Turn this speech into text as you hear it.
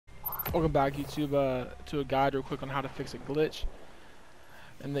Welcome back, YouTube, to a guide real quick on how to fix a glitch.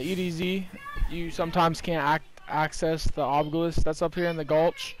 In the EDZ, you sometimes can't access the obelisk that's up here in the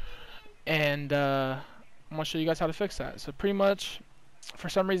gulch, and I'm going to show you guys how to fix that. So pretty much, for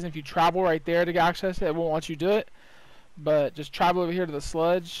some reason, if you travel right there to access it, it won't let you do it. But just travel over here to the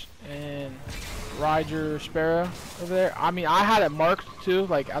sludge and ride your sparrow over there. I mean, I had it marked too,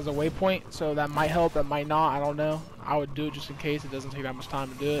 like as a waypoint, so that might help, that might not, I don't know. I would do it just in case. It doesn't take that much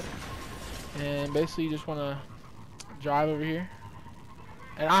time to do it. And basically you just want to drive over here.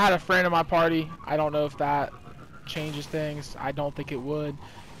 And I had a friend in my party. I don't know if that changes things. I don't think it would.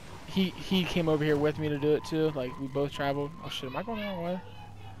 He came over here with me to do it too. Like, we both traveled. Oh shit, am I going the wrong way?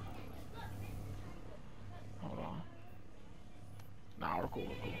 Hold on. Nah, we're cool,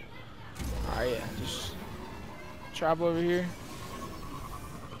 we're cool. Alright, yeah, just travel over here.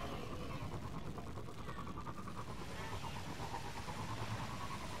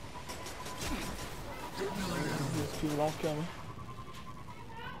 These people don't kill me.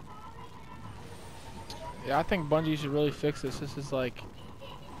 Yeah, I think Bungie should really fix this. This is like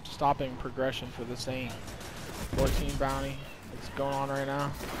stopping progression for the Saint 14 bounty that's going on right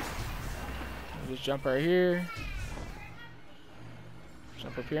now. Just jump right here.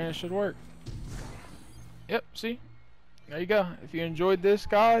 Jump up here and it should work. Yep, see? There you go. If you enjoyed this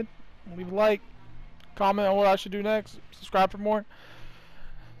guide, leave a like, comment on what I should do next, subscribe for more.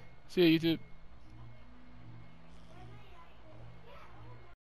 See you, YouTube.